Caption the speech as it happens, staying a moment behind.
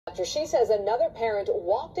After she says another parent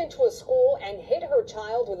walked into a school and hit her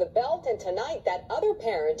child with a belt, and tonight that other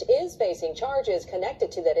parent is facing charges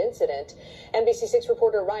connected to that incident. NBC6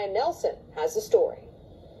 reporter Ryan Nelson has the story.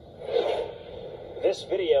 This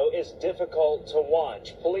video is difficult to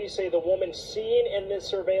watch. Police say the woman seen in this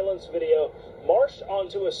surveillance video marched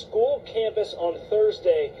onto a school campus on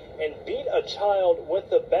Thursday and beat a child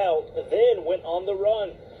with a belt, then went on the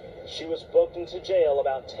run. She was booked into jail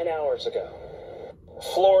about 10 hours ago.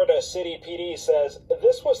 Florida City PD says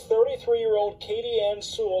this was 33-year-old Katie Ann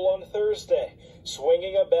Sewell on Thursday,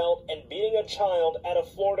 swinging a belt and beating a child at a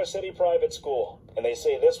Florida City private school. And they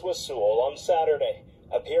say this was Sewell on Saturday,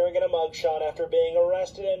 appearing in a mugshot after being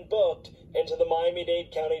arrested and booked into the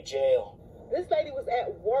Miami-Dade County Jail. This lady was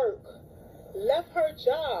at work, left her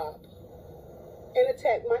job, and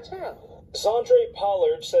attacked my child. Zandre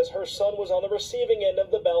Pollard says her son was on the receiving end of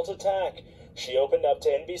the belt attack. She opened up to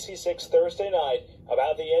NBC6 Thursday night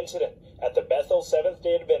about the incident at the Bethel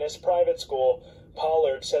Seventh-day Adventist private school.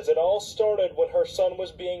 Pollard says it all started when her son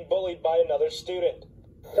was being bullied by another student.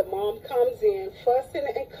 The mom comes in fussing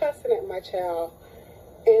and cussing at my child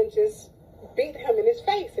and just beat him in his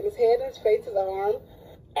face, in his head, his face, his arm.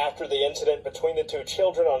 After the incident between the two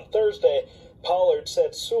children on Thursday, Pollard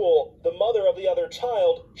said Sewell, the mother of the other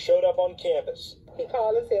child, showed up on campus. He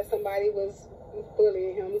called and said somebody was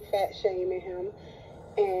bullying him, fat shaming him,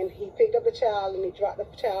 and he picked up the child and he dropped the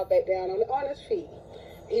child back down on his feet.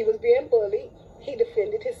 He was being bullied. He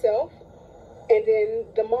defended himself, and then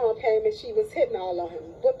the mom came and she was hitting all on him,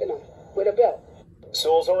 whipping him with a belt.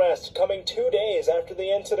 Sewell's arrest coming 2 days after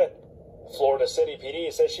the incident. Florida City PD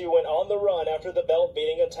says she went on the run after the belt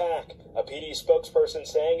beating attack. A PD spokesperson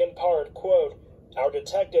saying in part, quote, "Our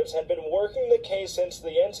detectives had been working the case since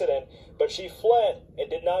the incident, but she fled and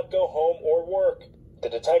did not go home or work. The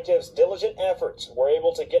detectives' diligent efforts were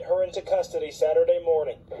able to get her into custody Saturday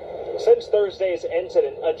morning." Since Thursday's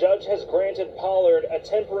incident, a judge has granted Pollard a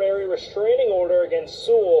temporary restraining order against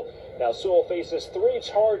Sewell. Now Sewell faces 3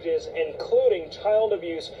 charges, including child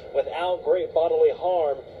abuse without great bodily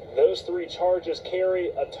harm. Those 3 charges carry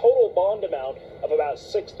a total bond amount of about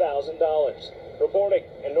 $6,000. Reporting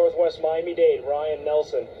in Northwest Miami-Dade, Ryan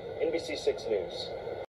Nelson, NBC6 News.